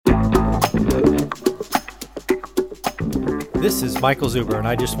This is Michael Zuber, and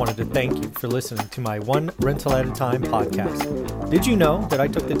I just wanted to thank you for listening to my One Rental at a Time podcast. Did you know that I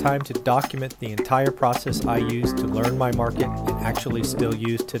took the time to document the entire process I used to learn my market and actually still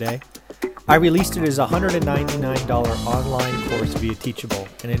use today? I released it as a $199 online course via Teachable,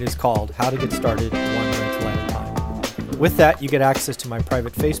 and it is called How to Get Started One Rental at a Time. With that, you get access to my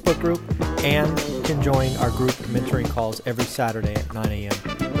private Facebook group and can join our group mentoring calls every Saturday at 9 a.m.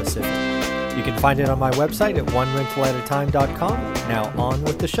 Pacific. You can find it on my website at onerentalatatime.com. Now on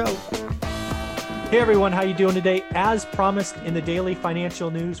with the show. Hey everyone, how you doing today? As promised in the daily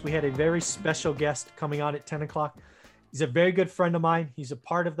financial news, we had a very special guest coming on at 10 o'clock. He's a very good friend of mine. He's a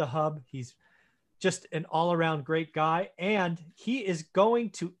part of the hub. He's just an all-around great guy. And he is going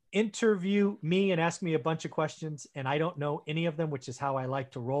to interview me and ask me a bunch of questions. And I don't know any of them, which is how I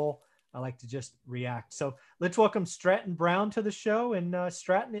like to roll. I like to just react. So let's welcome Stratton Brown to the show. And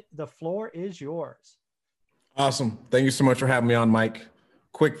Stratton, the floor is yours. Awesome. Thank you so much for having me on, Mike.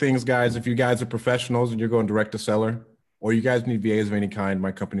 Quick things, guys. If you guys are professionals and you're going direct to seller, or you guys need VAs of any kind,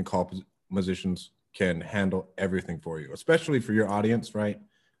 my company called Musicians can handle everything for you, especially for your audience, right?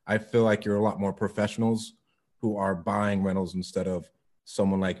 I feel like you're a lot more professionals who are buying rentals instead of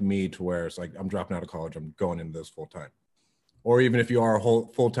someone like me to where it's like, I'm dropping out of college, I'm going into this full time. Or even if you are a whole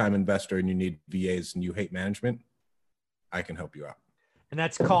full-time investor and you need VAs and you hate management, I can help you out. And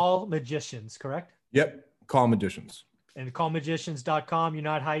that's Call Magicians, correct? Yep. Call Magicians. And callmagicians.com. You're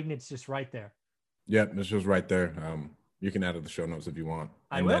not hiding. It's just right there. Yep. It's just right there. You can add it to the show notes if you want.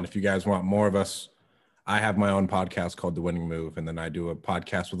 I will. Then if you guys want more of us, I have my own podcast called The Winning Move. And then I do a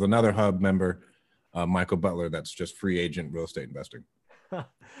podcast with another hub member, Michael Butler, that's just free agent real estate investing.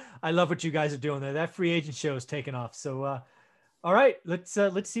 I love what you guys are doing there. That free agent show is taking off. So, all right, let's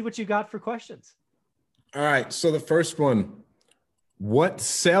see what you got for questions. All right. So the first one, what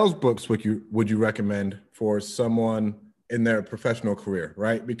sales books would you recommend for someone in their professional career,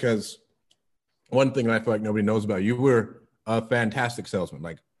 right? Because one thing that I feel like nobody knows about you, were a fantastic salesman,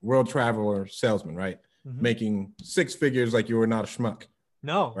 like world traveler salesman, right? Mm-hmm. Making six figures like you were not a schmuck.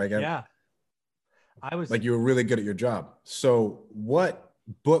 No, right? Yeah. I was like you were really good at your job. So what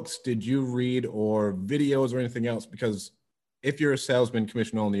books did you read or videos or anything else? Because if you're a salesman,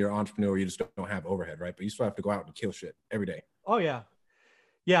 commission only, you're an entrepreneur, you just don't have overhead, right? But you still have to go out and kill shit every day. Oh yeah.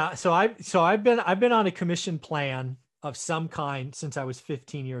 Yeah. So I've been on a commission plan of some kind since I was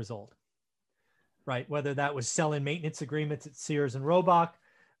 15 years old, right? Whether that was selling maintenance agreements at Sears and Roebuck.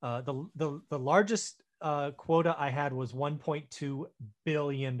 The largest quota I had was $1.2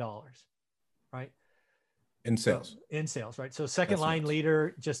 billion, right? In sales. In sales, right? So second line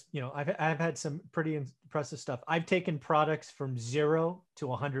leader, just, I've had some pretty impressive stuff. I've taken products from 0 to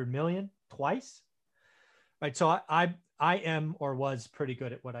 100 million twice, right? So I am or was pretty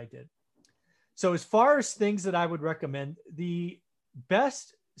good at what I did. So as far as things that I would recommend, the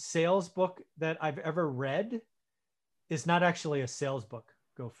best sales book that I've ever read is not actually a sales book.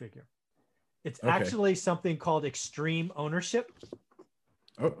 Go figure. It's actually something called Extreme Ownership.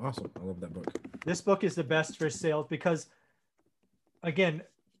 Oh, awesome. I love that book. This book is the best for sales because, again,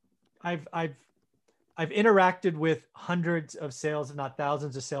 I've interacted with hundreds of sales, if not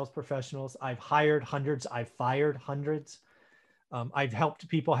thousands of sales professionals. I've hired hundreds. I've fired hundreds. I've helped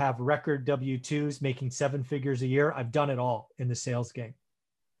people have record W-2s making 7 figures a year. I've done it all in the sales game.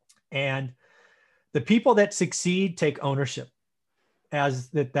 And the people that succeed take ownership, as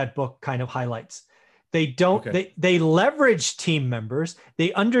that book kind of highlights. They don't, they leverage team members.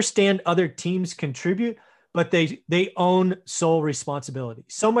 They understand other teams contribute, but they own sole responsibility.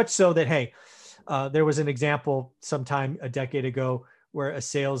 So much so that, hey, there was an example sometime a decade ago where a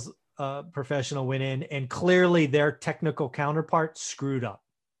sales professional went in and clearly their technical counterpart screwed up.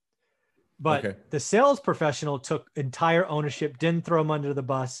 But the sales professional took entire ownership, didn't throw them under the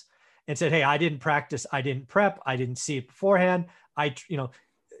bus and said, hey, I didn't practice. I didn't prep. I didn't see it beforehand.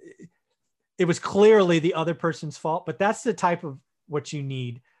 It was clearly the other person's fault, but that's the type of what you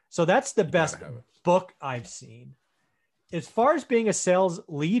need. So that's the best book I've seen. As far as being a sales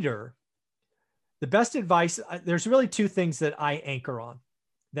leader, the best advice, there's really 2 things that I anchor on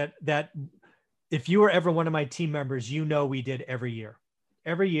that if you were ever one of my team members, we did every year.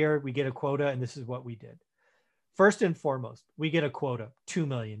 Every year we get a quota and this is what we did. First and foremost, we get a quota, 2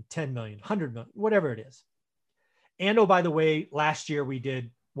 million, 10 million, 100 million, whatever it is. And oh, by the way, last year we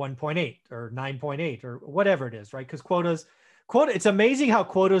did 1.8 or 9.8 or whatever it is, right? Because quota, it's amazing how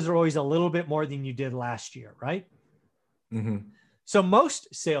quotas are always a little bit more than you did last year, right? Mm-hmm. So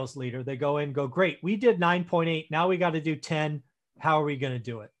most sales leader, they go in and go, great, we did 9.8. Now we got to do 10. How are we going to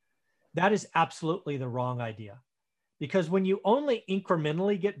do it? That is absolutely the wrong idea. Because when you only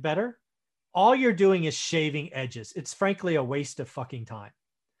incrementally get better, all you're doing is shaving edges. It's frankly a waste of fucking time.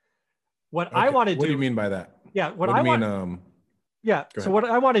 What Okay. I want to do. What do you mean by that? Yeah. What do you mean? Yeah. So what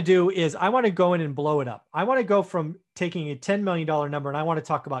I want to do is I want to go in and blow it up. I want to go from taking a $10 million number and I want to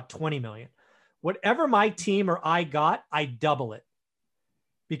talk about 20 million. Whatever my team or I got, I double it.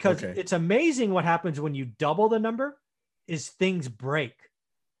 Because it's amazing what happens when you double the number is things break.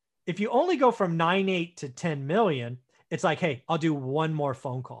 If you only go from 9.8 to 10 million, it's like, hey, I'll do one more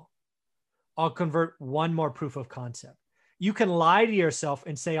phone call. I'll convert one more proof of concept. You can lie to yourself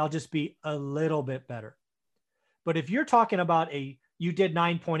and say, I'll just be a little bit better. But if you're talking about you did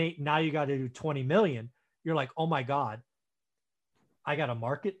 9.8, now you got to do 20 million, you're like, oh my God, I got to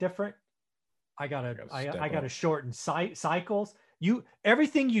market different. I got to shorten cycles.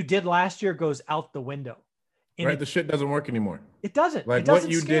 Everything you did last year goes out the window. And the shit doesn't work anymore. It doesn't. Like it doesn't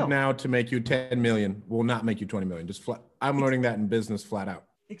what you scale. did now to make you 10 million will not make you 20 million. Just flat. I'm learning that in business flat out.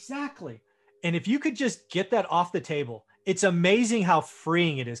 Exactly. And if you could just get that off the table, it's amazing how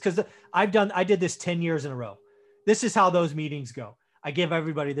freeing it is. Because I did this 10 years in a row. This is how those meetings go. I give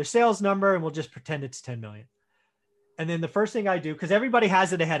everybody their sales number and we'll just pretend it's 10 million. And then the first thing I do, because everybody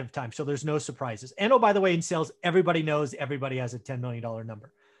has it ahead of time, so there's no surprises. And oh, by the way, in sales, everybody knows everybody has a $10 million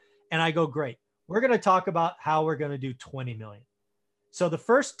number. And I go, great. We're going to talk about how we're going to do 20 million. So the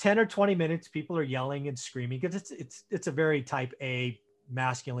first 10 or 20 minutes, people are yelling and screaming because it's a very type A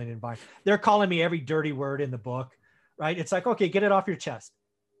masculine environment. They're calling me every dirty word in the book, right? It's like, okay, get it off your chest.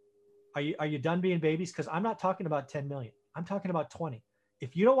 Are you done being babies? Because I'm not talking about 10 million. I'm talking about 20.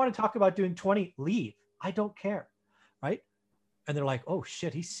 If you don't want to talk about doing 20, leave. I don't care, right? And they're like, oh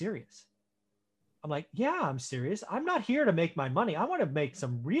shit, he's serious. I'm like, yeah, I'm serious. I'm not here to make my money. I want to make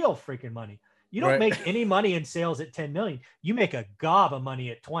some real freaking money. You don't make any money in sales at 10 million. You make a gob of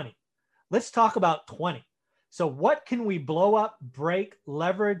money at 20. Let's talk about 20. So what can we blow up, break,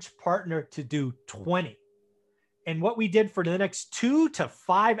 leverage, partner to do 20? And what we did for the next 2 to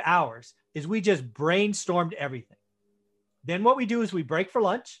 5 hours is we just brainstormed everything. Then what we do is we break for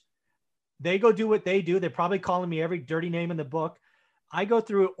lunch. They go do what they do. They're probably calling me every dirty name in the book. I go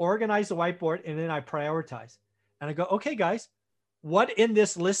through, organize the whiteboard, and then I prioritize. And I go, okay, guys, what in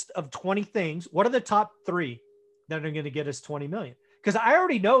this list of 20 things, what are the top 3 that are going to get us 20 million? Because I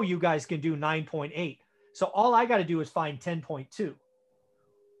already know you guys can do 9.8. So all I got to do is find 10.2.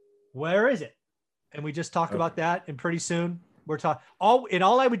 Where is it? And we just talk about that. And pretty soon we're talking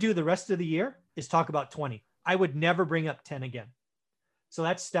all I would do the rest of the year is talk about 20. I would never bring up 10 again. So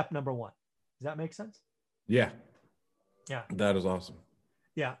that's step number 1. Does that make sense? Yeah. Yeah. That is awesome.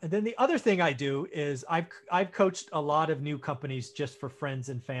 Yeah. And then the other thing I do is I've coached a lot of new companies just for friends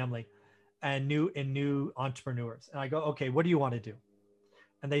and family and new entrepreneurs. And I go, okay, what do you want to do?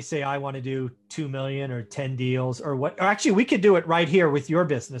 And they say, I want to do 2 million or 10 deals or what, or actually we could do it right here with your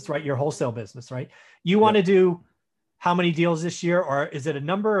business, right? Your wholesale business, right? You want to do how many deals this year, or is it a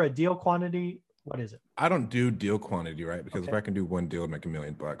number, a deal quantity? What is it? I don't do deal quantity, right? Because if I can do one deal and make $1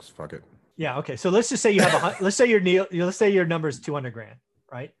 million, fuck it. Yeah. Okay. So let's just say you have let's say your number is 200 grand,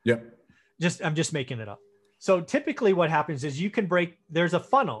 right? Yep. I'm just making it up. So typically what happens is you can there's a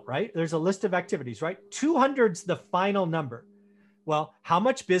funnel, right? There's a list of activities, right? 200's the final number. Well, how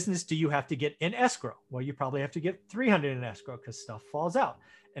much business do you have to get in escrow? Well, you probably have to get 300 in escrow because stuff falls out.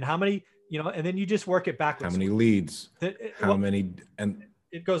 And how many, and then you just work it backwards. How many leads? And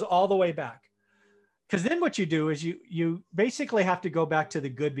it goes all the way back. Because then what you do is you basically have to go back to the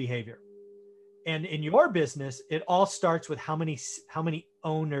good behavior. And in your business, it all starts with how many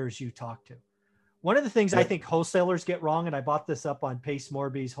owners you talk to. One of the things I think wholesalers get wrong, and I bought this up on Pace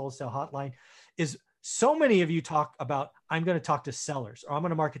Morby's wholesale hotline, is so many of you talk about, I'm going to talk to sellers or I'm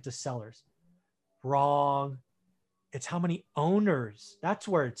going to market to sellers. Wrong. It's how many owners. That's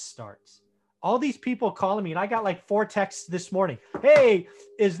where it starts. All these people calling me, and I got like 4 texts this morning. Hey,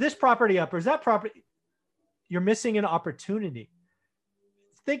 is this property up or is that property? You're missing an opportunity.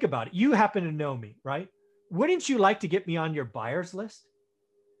 Think about it. You happen to know me, right? Wouldn't you like to get me on your buyer's list?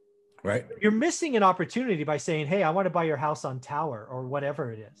 Right. You're missing an opportunity by saying, hey, I want to buy your house on Tower or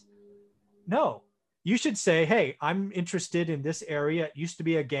whatever it is. No, you should say, hey, I'm interested in this area. It used to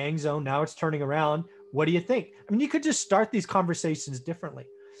be a gang zone. Now it's turning around. What do you think? I mean, you could just start these conversations differently.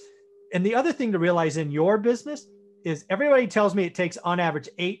 And the other thing to realize in your business is everybody tells me it takes on average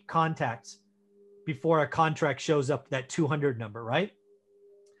 8 contacts before a contract shows up, that 200 number, right?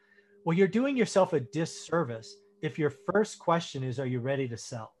 Well, you're doing yourself a disservice if your first question is, are you ready to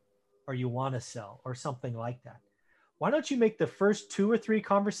sell? Or you want to sell or something like that? Why don't you make the first 2 or 3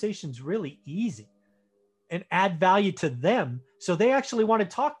 conversations really easy and add value to them so they actually want to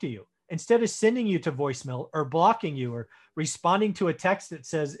talk to you? instead of sending you to voicemail or blocking you or responding to a text that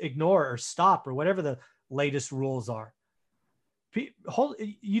says ignore or stop or whatever the latest rules are.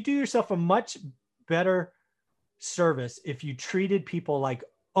 You do yourself a much better service if you treated people like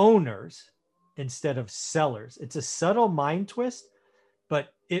owners instead of sellers. It's a subtle mind twist,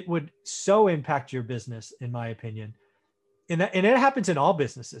 but it would so impact your business, in my opinion. And it happens in all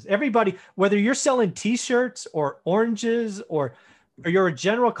businesses. Everybody, whether you're selling t-shirts or oranges or you're a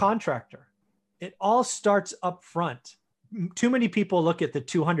general contractor, it all starts up front. Too many people look at the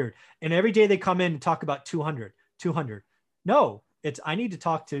 200 and every day they come in and talk about 200. No, it's, I need to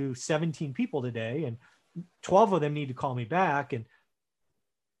talk to 17 people today and 12 of them need to call me back. And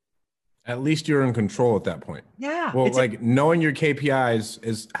at least you're in control at that point. yeah. Well, like knowing your KPIs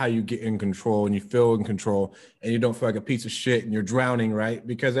is how you get in control and you feel in control and you don't feel like a piece of shit and you're drowning, right?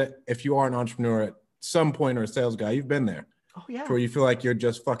 Because if you are an entrepreneur at some point or a sales guy, you've been there. Oh yeah. Where you feel like you're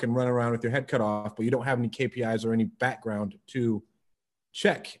just fucking running around with your head cut off, but you don't have any KPIs or any background to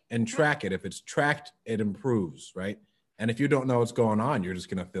check and track it. If it's tracked, it improves, right? And if you don't know what's going on, you're just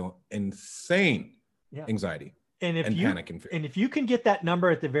going to feel insane anxiety. And panic and fear. And if you can get that number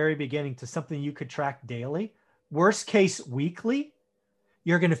at the very beginning to something you could track daily, worst case weekly,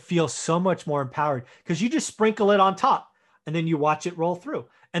 you're going to feel so much more empowered because you just sprinkle it on top and then you watch it roll through.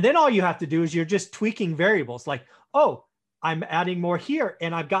 And then all you have to do is you're just tweaking variables like, oh, I'm adding more here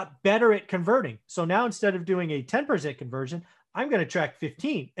and I've got better at converting. So now instead of doing a 10% conversion, I'm going to track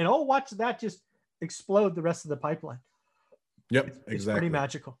 15 and watch that just explode the rest of the pipeline. Yep, It's exactly. pretty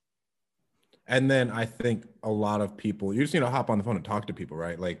magical. And then I think a lot of people, you just need to hop on the phone and talk to people,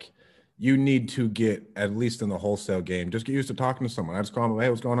 right? Like you need to get, at least in the wholesale game, just get used to talking to someone. I just call them, hey,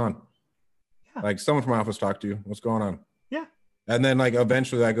 what's going on? Yeah. Like someone from my office talk to you. What's going on? Yeah. And then like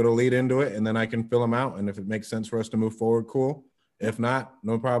eventually I go to lead into it and then I can fill them out. And if it makes sense for us to move forward, cool. If not,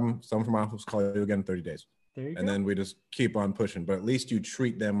 no problem. Someone from my office call you again in 30 days. There you go. And then we just keep on pushing, but at least you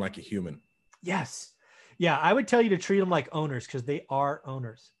treat them like a human. Yes. Yeah. I would tell you to treat them like owners because they are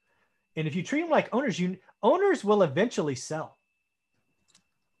owners. And if you treat them like owners, owners will eventually sell.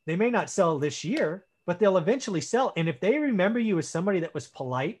 They may not sell this year, but they'll eventually sell. And if they remember you as somebody that was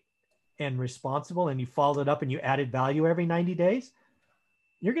polite and responsible and you followed up and you added value every 90 days,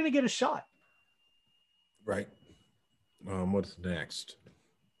 you're going to get a shot. Right. What's next?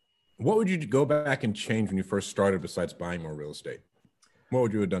 What would you go back and change when you first started besides buying more real estate? What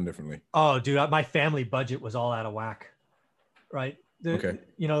would you have done differently? Oh, dude, my family budget was all out of whack. Right. Okay.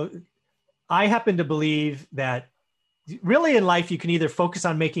 You know, I happen to believe that really in life, you can either focus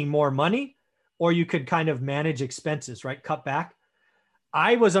on making more money or you could kind of manage expenses, right? Cut back.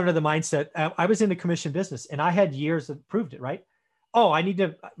 I was under the mindset, I was in the commission business and I had years that proved it, right? Oh,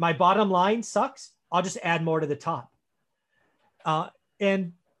 my bottom line sucks. I'll just add more to the top.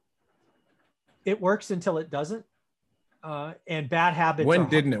 And it works until it doesn't. And bad habits. When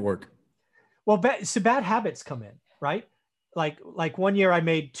didn't it work? Well, so bad habits come in, right? Like 1 year I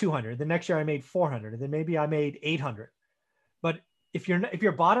made 200, the next year I made 400, and then maybe I made 800. But if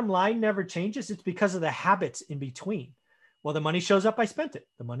your bottom line never changes, it's because of the habits in between. Well, the money shows up, I spent it.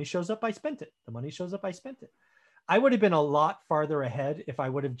 The money shows up, I spent it. The money shows up, I spent it. I would have been a lot farther ahead if I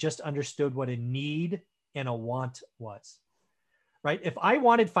would have just understood what a need and a want was, right? If I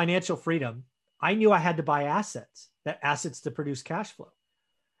wanted financial freedom, I knew I had to buy assets to produce cash flow.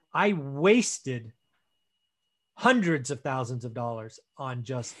 I wasted hundreds of thousands of dollars on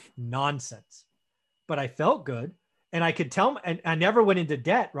just nonsense, but I felt good and I could tell, and I never went into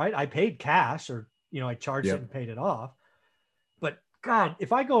debt, right? I paid cash or, I charged it and paid it off. But God,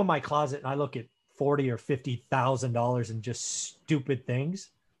 if I go in my closet and I look at $40,000 or $50,000 in just stupid things,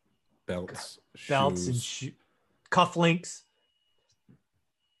 belts and cufflinks.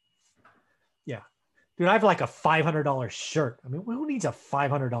 Yeah. Dude, I have like a $500 shirt. I mean, who needs a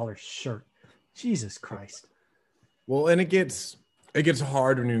 $500 shirt? Jesus Christ. Well, and it gets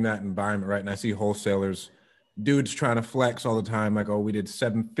hard when you're in that environment, right? And I see wholesalers, dudes trying to flex all the time. Like, oh, we did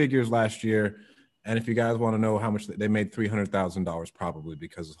 7 figures last year. And if you guys want to know how much they made, $300,000 probably,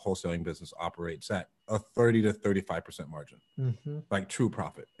 because the wholesaling business operates at a 30 to 35% margin, like true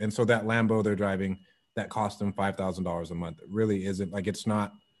profit. And so that Lambo they're driving, that cost them $5,000 a month. It really isn't like, it's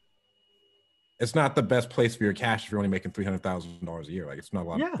not the best place for your cash if you're only making $300,000 a year. Like it's not a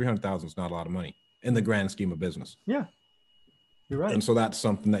lot. Yeah. 300,000 is not a lot of money in the grand scheme of business. Yeah, you're right. And so that's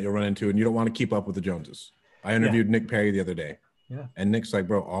something that you'll run into, and you don't want to keep up with the Joneses. I interviewed Nick Perry the other day. Yeah. And Nick's like,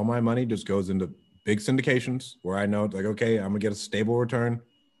 bro, all my money just goes into big syndications where I know it's like, okay, I'm gonna get a stable return,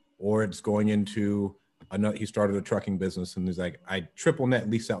 or it's going into another. He started a trucking business, and he's like, I triple net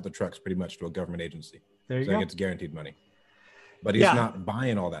lease out the trucks pretty much to a government agency. There you go. Like it's guaranteed money, but he's not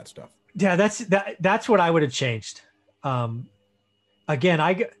buying all that stuff. Yeah, that's what I would have changed. Um, Again,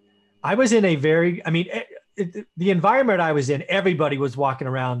 I was in a very, I mean, the environment I was in, everybody was walking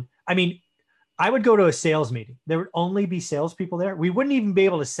around. I mean, I would go to a sales meeting. There would only be salespeople there. We wouldn't even be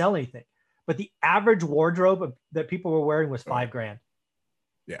able to sell anything. But the average wardrobe that people were wearing was $5,000.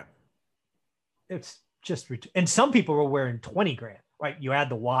 Yeah. It's just, and some people were wearing 20 grand, right? You add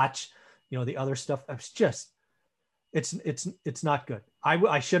the watch, the other stuff. It's just, it's not good.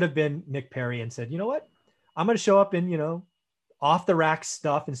 I should have been Nick Perry and said, you know what? I'm going to show up in, off the rack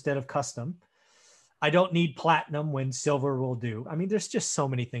stuff instead of custom. I don't need platinum when silver will do. I mean, there's just so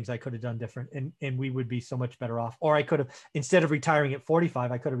many things I could have done different, and we would be so much better off. Or I could have, instead of retiring at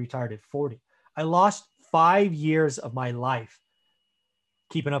 45, I could have retired at 40. I lost 5 years of my life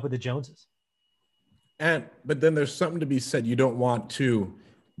keeping up with the Joneses. But then there's something to be said. You don't want to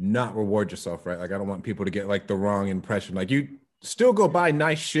not reward yourself, right? Like, I don't want people to get like the wrong impression. Like, you still go buy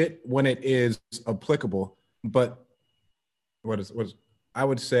nice shit when it is applicable, but what is I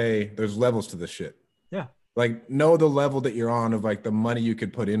would say there's levels to this shit. Yeah. Like, know the level that you're on of like the money you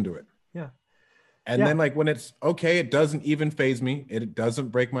could put into it. Yeah. And then like when it's okay, it doesn't even phase me. It doesn't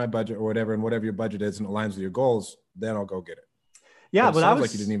break my budget or whatever. And whatever your budget is and aligns with your goals, then I'll go get it. Yeah. But sounds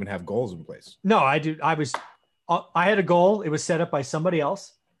like you didn't even have goals in place. No, I do. I had a goal. It was set up by somebody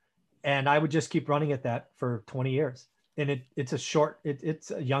else, and I would just keep running at that for 20 years. And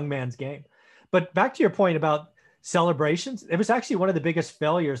it's a young man's game. But back to your point about celebrations, it was actually one of the biggest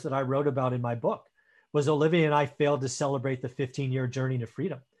failures that I wrote about in my book. Was Olivia and I failed to celebrate the 15-year journey to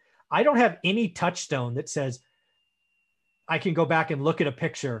freedom. I don't have any touchstone that says I can go back and look at a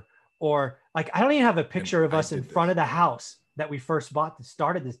picture, or like, I don't even have a picture of us in front of the house that we first bought that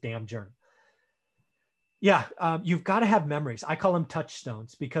started this damn journey. Yeah. You've got to have memories. I call them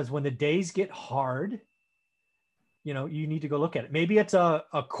touchstones, because when the days get hard, you need to go look at it. Maybe it's a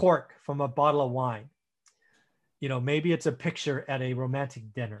cork from a bottle of wine. Maybe it's a picture at a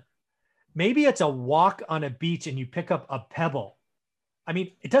romantic dinner. Maybe it's a walk on a beach and you pick up a pebble. I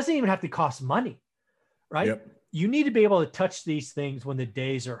mean, it doesn't even have to cost money, right? Yep. You need to be able to touch these things when the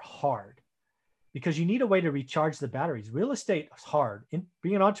days are hard, because you need a way to recharge the batteries. Real estate is hard.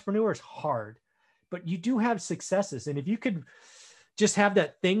 Being an entrepreneur is hard, but you do have successes. And if you could just have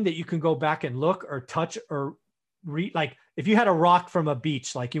that thing that you can go back and look or touch or read, like if you had a rock from a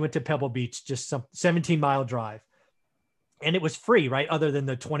beach, like you went to Pebble Beach, just some 17-mile drive, and it was free, right? Other than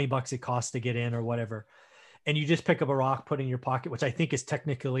the $20 it costs to get in or whatever. And you just pick up a rock, put it in your pocket, which I think is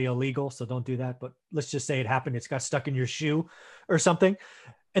technically illegal. So don't do that. But let's just say it happened. It's got stuck in your shoe or something.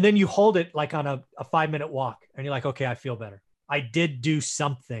 And then you hold it like on a 5-minute walk and you're like, okay, I feel better. I did do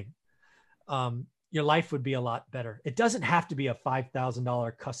something. Your life would be a lot better. It doesn't have to be a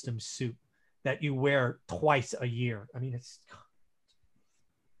 $5,000 custom suit that you wear twice a year. I mean, it's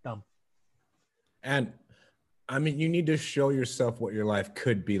dumb. And I mean, you need to show yourself what your life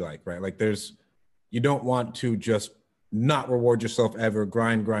could be like, right? Like you don't want to just not reward yourself ever,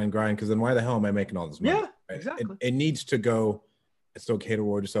 grind, because then why the hell am I making all this money? Yeah, right? exactly. It needs to go, it's okay to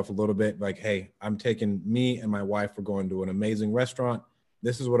reward yourself a little bit. Like, hey, I'm taking me and my wife, we're going to an amazing restaurant.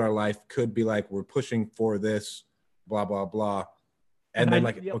 This is what our life could be like. We're pushing for this, blah, blah, blah. And then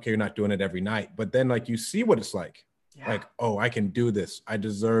okay, you're not doing it every night, but then like you see what it's like. Yeah. Like, oh, I can do this. I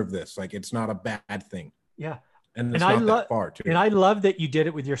deserve this. Like, it's not a bad thing. Yeah. And it's not that far too. And I love that you did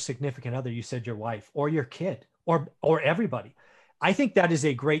it with your significant other. You said your wife or your kid or everybody. I think that is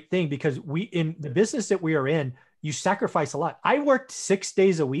a great thing, because in the business that we are in, you sacrifice a lot. I worked 6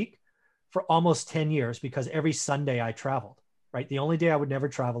 days a week for almost 10 years because every Sunday I traveled, right? The only day I would never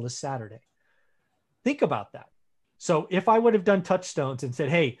travel is Saturday. Think about that. So if I would have done touchstones and said,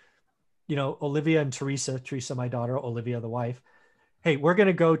 hey, Olivia and Teresa, my daughter, Olivia, the wife, hey, we're going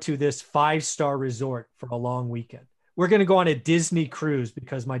to go to this 5-star resort for a long weekend. We're going to go on a Disney cruise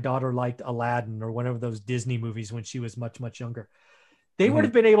because my daughter liked Aladdin or one of those Disney movies when she was much, much younger. They would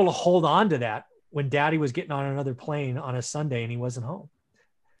have been able to hold on to that when daddy was getting on another plane on a Sunday and he wasn't home.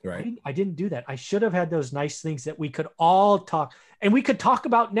 Right. I didn't do that. I should have had those nice things that we could all talk, and we could talk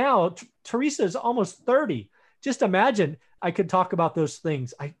about now. Teresa is almost 30. Just imagine I could talk about those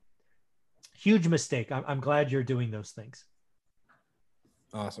things. Huge mistake. I'm glad you're doing those things.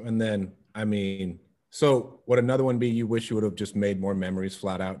 Awesome. And then, I mean, so would another one be, you wish you would have just made more memories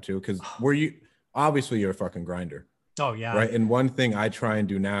flat out too? Because obviously you're a fucking grinder. Oh yeah. Right. And one thing I try and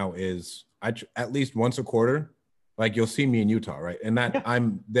do now is at least once a quarter, like you'll see me in Utah, right? And that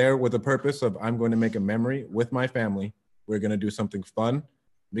I'm there with the purpose of, I'm going to make a memory with my family. We're going to do something fun,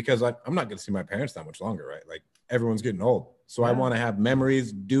 because I'm not going to see my parents that much longer, right? Like, everyone's getting old. So I want to have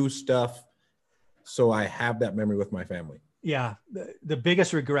memories, do stuff. So I have that memory with my family. Yeah. The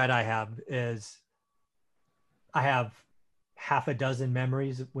biggest regret I have is I have half a dozen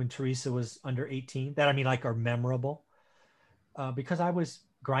memories when Teresa was under 18 that I mean, like, are memorable because I was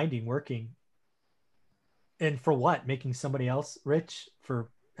grinding, working. And for what? Making somebody else rich for,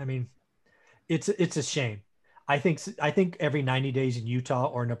 I mean, it's a shame. I think every 90 days in Utah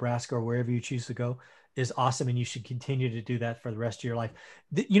or Nebraska or wherever you choose to go is awesome, and you should continue to do that for the rest of your life.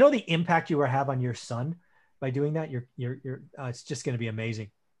 You know the impact you will have on your son by doing that. It's just going to be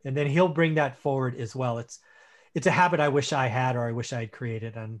amazing, and then he'll bring that forward as well. It's a habit I wish I had, or I wish I had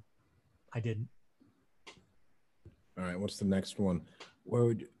created, and I didn't. All right, what's the next one?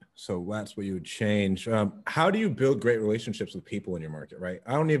 So that's what you would change. How do you build great relationships with people in your market, right?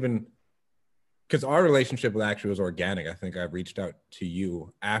 I don't even, because our relationship with actually was organic. I think I reached out to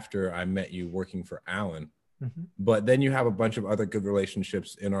you after I met you working for Alan, but then you have a bunch of other good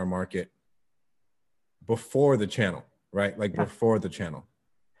relationships in our market before the channel, right? Like before the channel.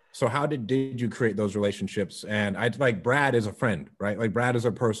 So how did you create those relationships? And I'd like, Brad is a friend, right? Like Brad is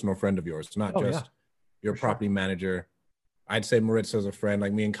a personal friend of yours. It's not just your property manager. I'd say Maritza's a friend,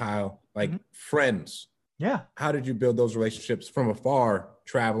 like me and Kyle, like friends. Yeah. How did you build those relationships from afar,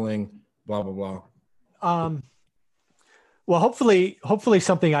 traveling, blah, blah, blah? Well, hopefully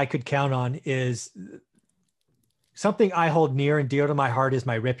something I could count on is something I hold near and dear to my heart is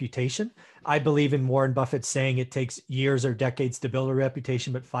my reputation. I believe in Warren Buffett's saying it takes years or decades to build a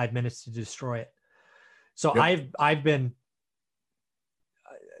reputation, but 5 minutes to destroy it. So I've been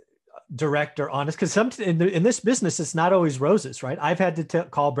direct or honest, because in this business, it's not always roses, right? I've had to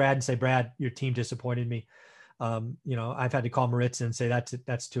call Brad and say, Brad, your team disappointed me. I've had to call Maritza and say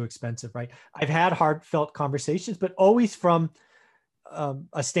that's too expensive, right? I've had heartfelt conversations, but always from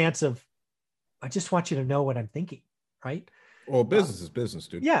a stance of, I just want you to know what I'm thinking, right? Well, business is business,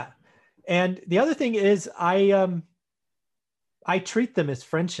 dude. Yeah. And the other thing is I treat them as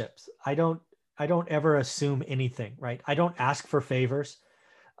friendships. I don't ever assume anything, right? I don't ask for favors.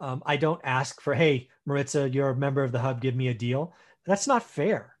 I don't ask for, hey, Maritza, you're a member of the Hub, give me a deal. That's not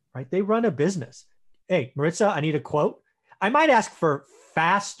fair, right? They run a business. Hey, Maritza, I need a quote. I might ask for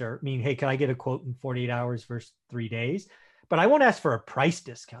faster, meaning, hey, can I get a quote in 48 hours versus 3 days? But I won't ask for a price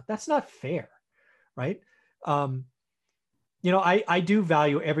discount. That's not fair, right? I do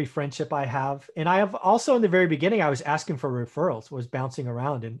value every friendship I have. And I have also, in the very beginning, I was asking for referrals, was bouncing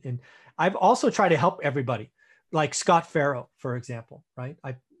around. And I've also tried to help everybody, like Scott Farrow, for example, right?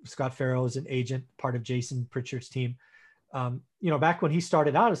 Scott Farrow is an agent, part of Jason Pritchard's team. Back when he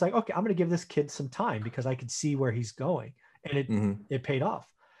started out, it's like, okay, I'm going to give this kid some time because I could see where he's going, and it paid off.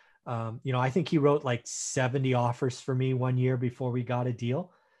 I think he wrote like 70 offers for me one year before we got a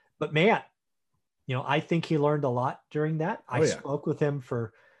deal, but man, I think he learned a lot during that. I spoke with him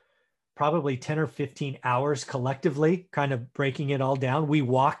for probably 10 or 15 hours collectively, kind of breaking it all down. We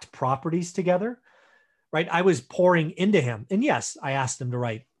walked properties together, right? I was pouring into him, and yes, I asked him to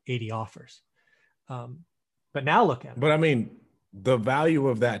write 80 offers. But now look at it. But I mean, the value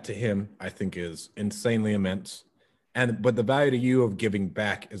of that to him, I think, is insanely immense. But the value to you of giving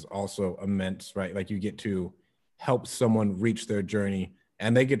back is also immense, right? Like you get to help someone reach their journey,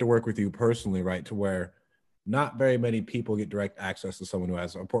 and they get to work with you personally, right? To where not very many people get direct access to someone who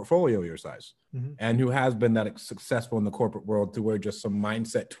has a portfolio your size and who has been that successful in the corporate world, to where just some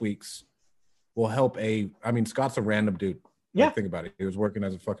mindset tweaks will help. Scott's a random dude. Yeah. Like, think about it. He was working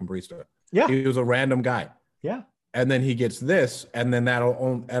as a fucking barista. Yeah. He was a random guy. Yeah. And then he gets this, and then that'll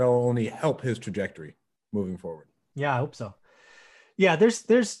only help his trajectory moving forward. Yeah, I hope so. Yeah, there's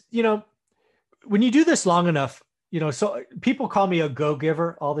when you do this long enough, so people call me a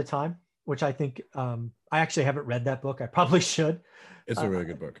go-giver all the time, which I think I actually haven't read that book. I probably should. It's a really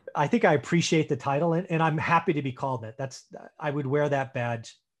good book. I think I appreciate the title, and I'm happy to be called that. I would wear that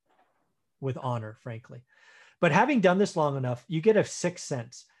badge with honor, frankly. But having done this long enough, you get a sixth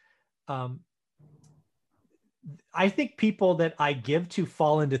sense. I think people that I give to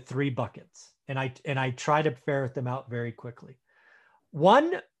fall into three buckets, and I try to ferret them out very quickly.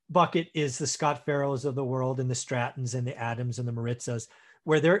 One bucket is the Scott Farrows of the world, and the Strattons and the Adams and the Maritzas,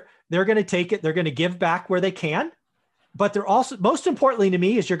 where they're going to take it, they're going to give back where they can, but they're also, most importantly to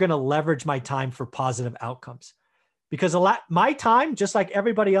me, is you're going to leverage my time for positive outcomes, because my time, just like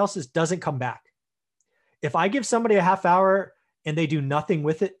everybody else's, doesn't come back. If I give somebody a half hour and they do nothing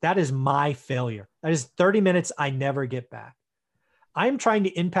with it, that is my failure. That is 30 minutes I never get back. I'm trying to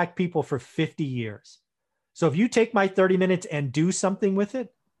impact people for 50 years. So if you take my 30 minutes and do something with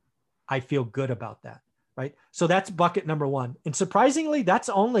it, I feel good about that, right? So that's bucket number one. And surprisingly, that's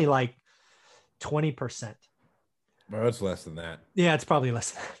only like 20%. Well, it's less than that. Yeah, it's probably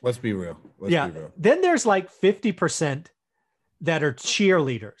less than that. Let's be real. Let's be real. Then there's like 50% that are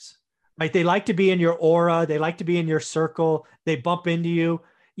cheerleaders, right? They like to be in your aura. They like to be in your circle. They bump into you.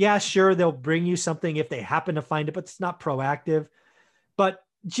 Yeah, sure. They'll bring you something if they happen to find it, but it's not proactive. But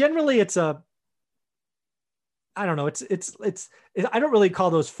generally I don't know. I don't really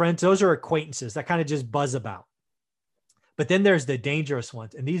call those friends. Those are acquaintances that kind of just buzz about. But then there's the dangerous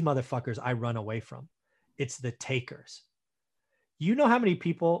ones. And these motherfuckers I run away from. It's the takers. You know how many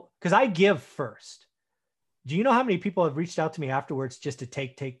people, because I give first. Do you know how many people have reached out to me afterwards just to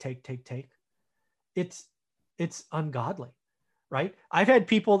take? It's ungodly, right? I've had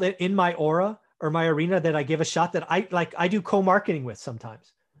people that in my aura or my arena that I give a shot that I do co-marketing with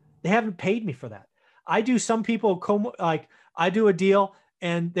sometimes. They haven't paid me for that. I do some people I do a deal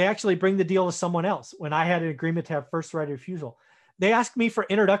and they actually bring the deal to someone else. When I had an agreement to have first right of refusal, they asked me for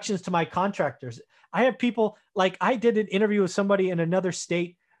introductions to my contractors. I have people like I did an interview with somebody in another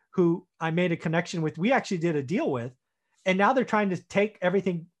state who I made a connection with. We actually did a deal with, and now they're trying to take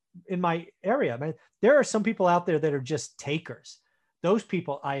everything in my area. Man, there are some people out there that are just takers. Those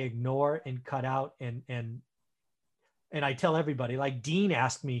people I ignore and cut out, and I tell everybody. Like Dean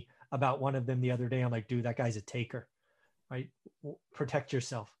asked me about one of them the other day. I'm like, dude, that guy's a taker, right? Protect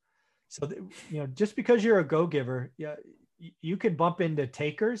yourself. So, just because you're a go-giver, yeah, you could bump into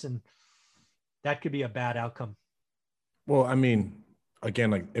takers, and that could be a bad outcome. Well, I mean,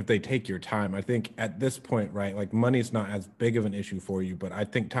 again, like if they take your time, I think at this point, right, like money's not as big of an issue for you, but I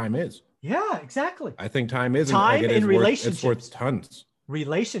think time is. Yeah, exactly. I think time is. Time and relationships. It's worth tons.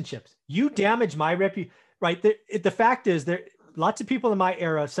 Relationships. You damage my reputation, right? The fact is, there lots of people in my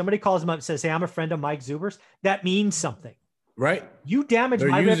era, if somebody calls them up and says, hey, I'm a friend of Mike Zubers, that means something. Right. You damage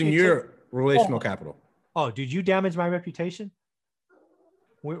my reputation. They're using your relational capital. Oh, did you damage my reputation?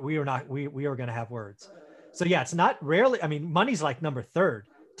 We are going to have words. So yeah, it's not rarely. I mean, money's like number third: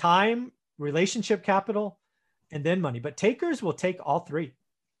 time, relationship capital, and then money. But takers will take all three.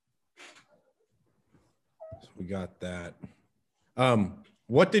 So we got that.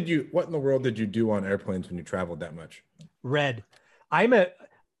 What in the world did you do on airplanes when you traveled that much? Read. I'm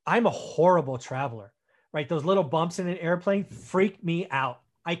a horrible traveler, right? Those little bumps in an airplane freak me out.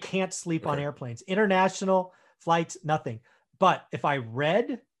 I can't sleep on airplanes, international flights, nothing. But if I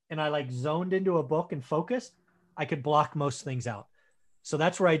read and I like zoned into a book and focused, I could block most things out. So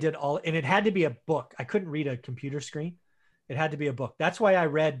that's where I did all, and it had to be a book. I couldn't read a computer screen. It had to be a book. That's why I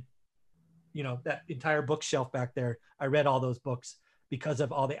read, that entire bookshelf back there. I read all those books because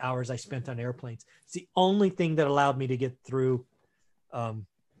of all the hours I spent on airplanes. It's the only thing that allowed me to get through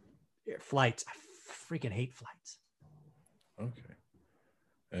flights. I freaking hate flights. Okay.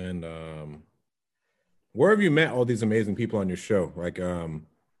 And where have you met all these amazing people on your show? Like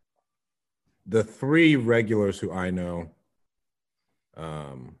the three regulars who I know,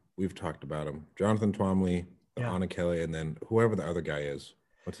 we've talked about them: Jonathan Twomley, Anna Kelly, and then whoever the other guy is.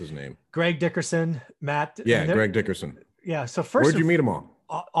 What's his name? Greg Dickerson, Matt. Yeah, Greg Dickerson. Yeah. So first, where'd you meet them all?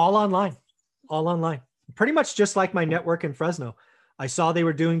 All online. Pretty much just like my network in Fresno. I saw they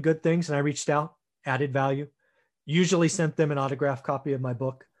were doing good things and I reached out, added value, usually sent them an autographed copy of my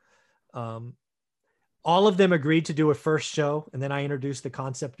book. All of them agreed to do a first show. And then I introduced the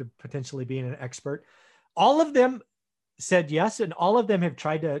concept of potentially being an expert. All of them said yes. And all of them have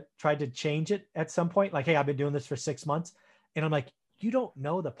tried to change it at some point. Like, hey, I've been doing this for 6 months. And I'm like, you don't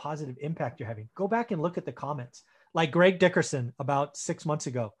know the positive impact you're having. Go back and look at the comments. Like Greg Dickerson about 6 months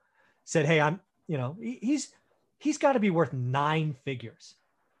ago said, hey, he's got to be worth 9 figures.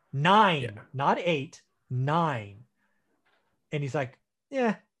 9, not 8, 9. And he's like,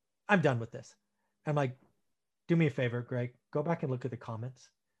 yeah, I'm done with this. I'm like, do me a favor, Greg, go back and look at the comments.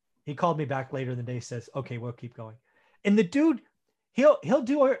 He called me back later in the day, says, okay, we'll keep going. And the dude, he'll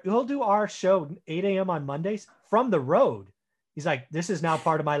do our show 8 a.m. on Mondays from the road. He's like, this is now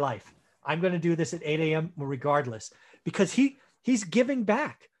part of my life. I'm going to do this at 8 a.m. regardless, because he's giving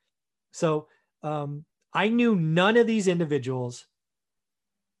back. So I knew none of these individuals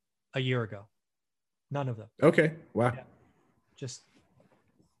a year ago. None of them. Okay. Wow. Yeah.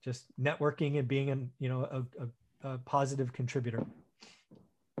 Just networking and being a positive contributor.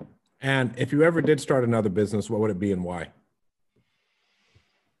 And if you ever did start another business, what would it be and why?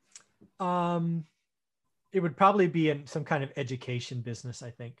 It would probably be in some kind of education business,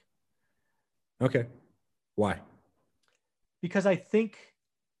 I think. Okay. Why? Because I think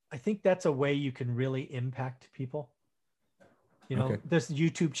that's a way you can really impact people. This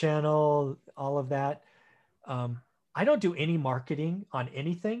YouTube channel, all of that. I don't do any marketing on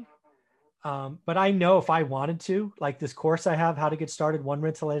anything. But I know if I wanted to, like this course I have, How to Get Started One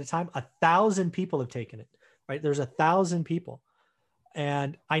Rental at a Time, 1,000 people have taken it, right? There's 1,000 people.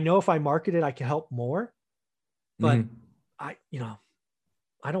 And I know if I market it, I can help more. But I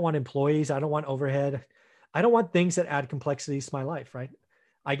don't want employees. I don't want overhead. I don't want things that add complexities to my life, right?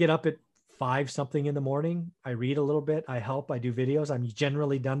 I get up at 5 something in the morning. I read a little bit. I help. I do videos. I'm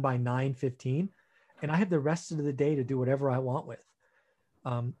generally done by 9:15, and I have the rest of the day to do whatever I want with.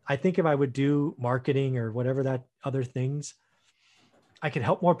 I think if I would do marketing or whatever that other things, I could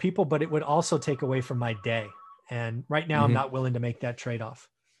help more people, but it would also take away from my day. And right now, I'm not willing to make that trade-off.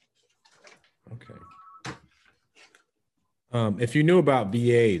 Okay. If you knew about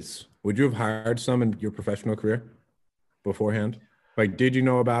VAs, would you have hired some in your professional career beforehand? Like, did you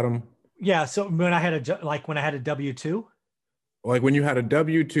know about them? Yeah. So when I had a W-2, Like when you had a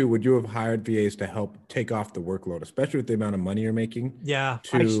W-2, would you have hired VAs to help take off the workload, especially with the amount of money you're making? yeah,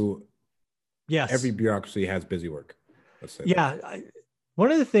 yes, Every bureaucracy has busy work. Let's say yeah.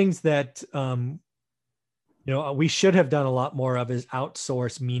 One of the things that we should have done a lot more of is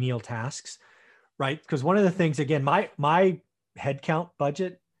outsource menial tasks, right? Because one of the things, again, my headcount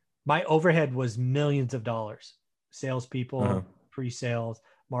budget, my overhead was millions of dollars, salespeople, pre-sales,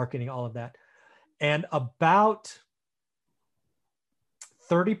 marketing, all of that. And about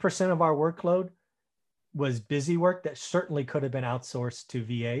 30% of our workload was busy work that certainly could have been outsourced to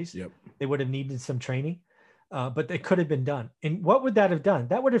VAs. Yep. They would have needed some training, but they could have been done. And what would that have done?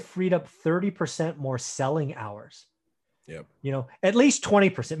 That would have freed up 30% more selling hours. Yep. At least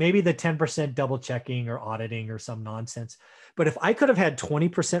 20%, maybe the 10% double checking or auditing or some nonsense. But if I could have had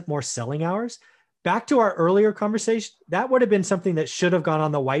 20% more selling hours, back to our earlier conversation, that would have been something that should have gone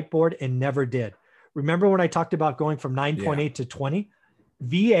on the whiteboard and never did. Remember when I talked about going from 9.8 to 20?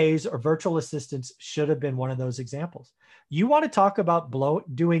 VAs or virtual assistants should have been one of those examples. You want to talk about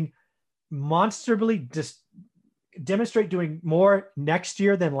doing monstrably, just demonstrate doing more next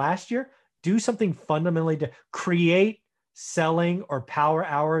year than last year? Do something fundamentally to create selling or power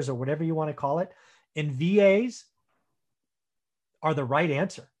hours or whatever you want to call it. And VAs are the right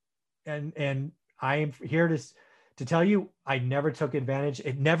answer. And I am here to tell you, I never took advantage.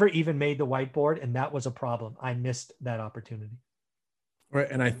 It never even made the whiteboard. And that was a problem. I missed that opportunity. Right.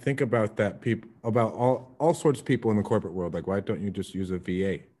 And I think about that about all sorts of people in the corporate world. Like, why don't you just use a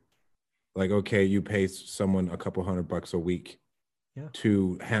VA? Like, okay, you pay someone a couple $100 a week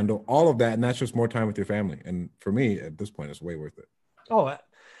to handle all of that. And that's just more time with your family. And for me, at this point, it's way worth it. Oh,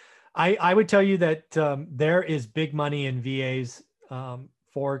 I would tell you that there is big money in VAs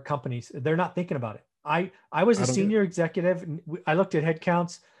for companies. They're not thinking about it. I was a senior executive, and I looked at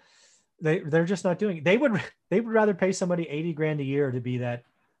headcounts. They're just not doing it. They would rather pay somebody $80,000 a year to be that,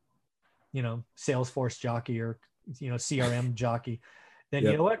 Salesforce jockey or, CRM jockey. Then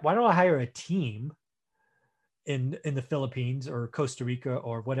you know what? Why don't I hire a team in the Philippines or Costa Rica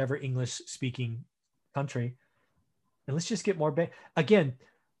or whatever English speaking country, and let's just get more. Again,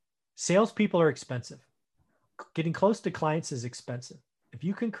 salespeople are expensive. Getting close to clients is expensive. If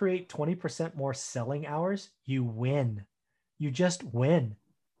you can create 20% more selling hours, you win. You just win.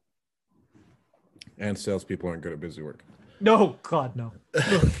 And salespeople aren't good at busy work. No, God, no.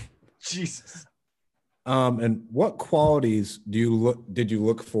 Jesus. And what qualities did you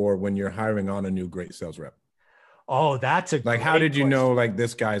look for when you're hiring on a new great sales rep? Oh, that's how did you know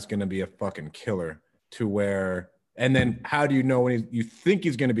this guy's going to be a fucking killer and then how do you know when you think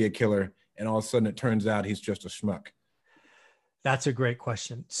he's going to be a killer and all of a sudden it turns out he's just a schmuck? That's a great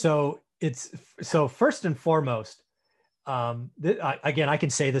question. So first and foremost, again, I can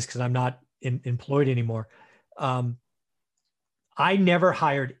say this because I'm not employed anymore. I never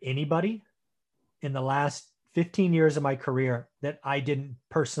hired anybody in the last 15 years of my career that I didn't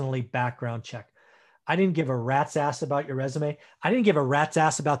personally background check. I didn't give a rat's ass about your resume. I didn't give a rat's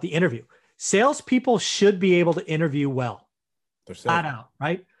ass about the interview. Salespeople should be able to interview well. Flat out,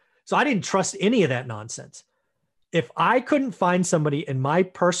 right? So I didn't trust any of that nonsense. If I couldn't find somebody in my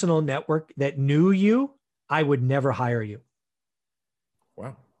personal network that knew you, I would never hire you.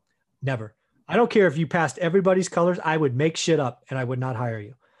 Wow. Never. I don't care if you passed everybody's colors. I would make shit up and I would not hire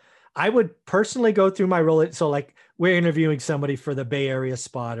you. I would personally go through my role. So like we're interviewing somebody for the Bay Area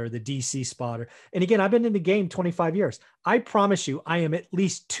spot or the DC spot. And again, I've been in the game 25 years. I promise you, I am at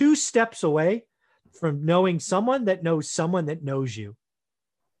least 2 steps away from knowing someone that knows you.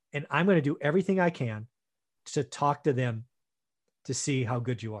 And I'm going to do everything I can to talk to them to see how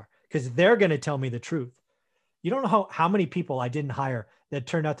good you are, because they're going to tell me the truth. You don't know how many people I didn't hire that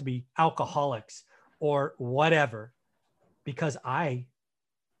turned out to be alcoholics or whatever, because I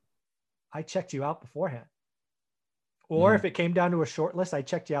checked you out beforehand. Or if it came down to a short list, I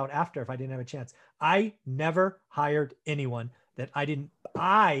checked you out after if I didn't have a chance. I never hired anyone that I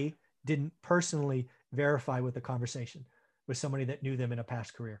didn't personally verify with the conversation with somebody that knew them in a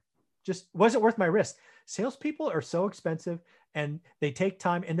past career. just wasn't worth my risk. Salespeople are so expensive and they take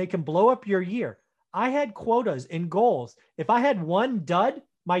time and they can blow up your year. I had quotas and goals. If I had one dud,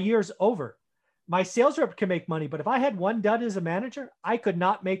 my year's over. My sales rep can make money, but if I had one dud as a manager, I could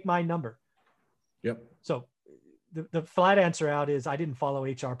not make my number. Yep. So the flat answer out is I didn't follow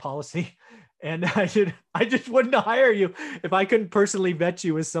HR policy, and I just wouldn't hire you if I couldn't personally vet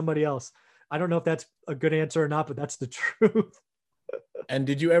you as somebody else. I don't know if that's a good answer or not, but that's the truth. And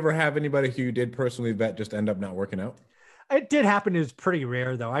did you ever have anybody who you did personally vet just end up not working out? It did happen. It was pretty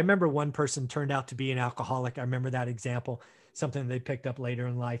rare though. I remember one person turned out to be an alcoholic. I remember that example, something they picked up later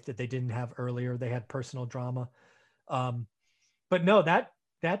in life that they didn't have earlier. They had personal drama. But no, that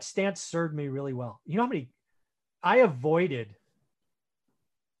stance served me really well. You know how many I avoided,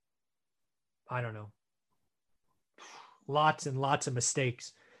 I don't know, lots and lots of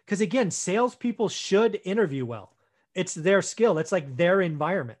mistakes. Because again, salespeople should interview well. It's their skill. It's like their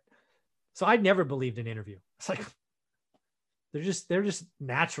environment. So I never believed in interview. It's like, they're just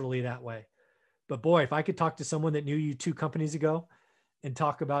naturally that way. But boy, if I could talk to someone that knew you 2 companies ago and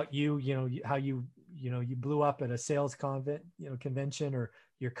talk about how you blew up at a sales convention or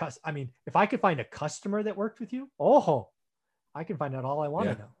I mean, if I could find a customer that worked with you, I can find out all I want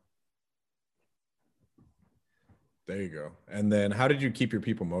to know. There you go. And then how did you keep your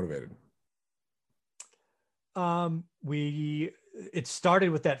people motivated? It started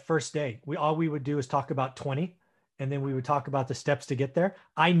with that first day. All we would do is talk about 20, and then we would talk about the steps to get there.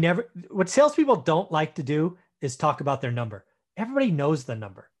 What salespeople don't like to do is talk about their number. Everybody knows the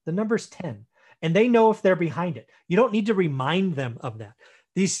number. The number's 10, and they know if they're behind it. You don't need to remind them of that.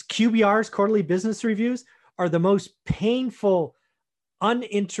 These QBRs, quarterly business reviews, are the most painful,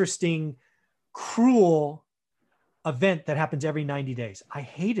 uninteresting, cruel event that happens every 90 days. I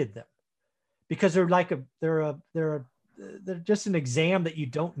hated them because they're just an exam that you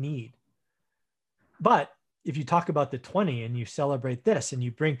don't need. But if you talk about the 20 and you celebrate this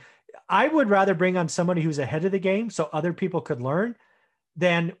and I would rather bring on somebody who's ahead of the game so other people could learn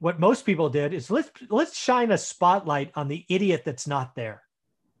than what most people did is let's shine a spotlight on the idiot that's not there.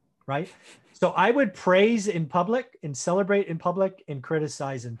 Right. So I would praise in public and celebrate in public and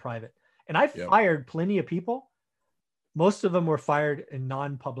criticize in private. And I fired plenty of people. Most of them were fired in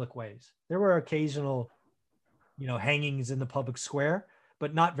non-public ways. There were occasional, hangings in the public square,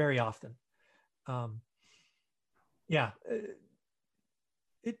 but not very often.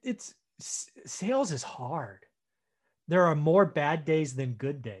 It's sales is hard. There are more bad days than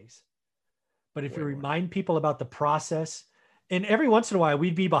good days. But if you remind people about the process, and every once in a while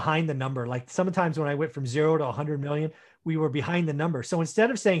we'd be behind the number. Like sometimes when I went from 0 to 100 million, we were behind the number. So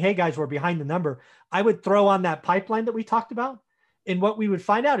instead of saying, hey guys, we're behind the number, I would throw on that pipeline that we talked about. And what we would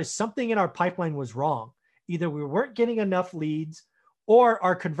find out is something in our pipeline was wrong. Either we weren't getting enough leads or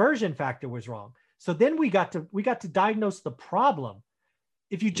our conversion factor was wrong. So then we got to diagnose the problem.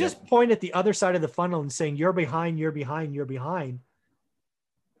 If you just point at the other side of the funnel and saying you're behind,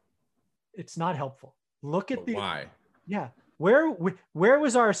 it's not helpful. Look at why. Yeah. Where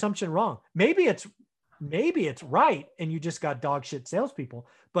was our assumption wrong? Maybe it's right and you just got dog shit salespeople,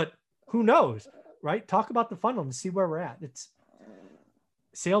 but who knows, right? Talk about the funnel and see where we're at.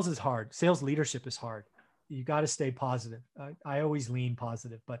 Sales is hard. Sales leadership is hard. You got to stay positive. I always lean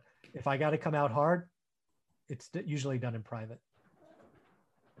positive, but if I got to come out hard, it's usually done in private.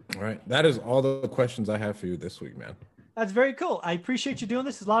 All right. That is all the questions I have for you this week, man. That's very cool. I appreciate you doing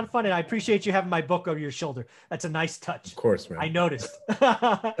this. It's a lot of fun. And I appreciate you having my book over your shoulder. That's a nice touch. Of course, man. I noticed.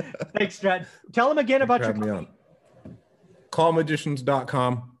 Thanks, Stratton. Tell them again about your company.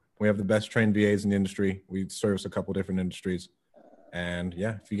 Callmagicians.com. We have the best trained VAs in the industry. We service a couple different industries. And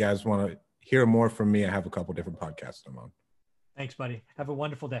if you guys want to hear more from me, I have a couple different podcasts I'm on. Thanks, buddy. Have a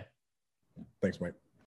wonderful day. Thanks, Mike.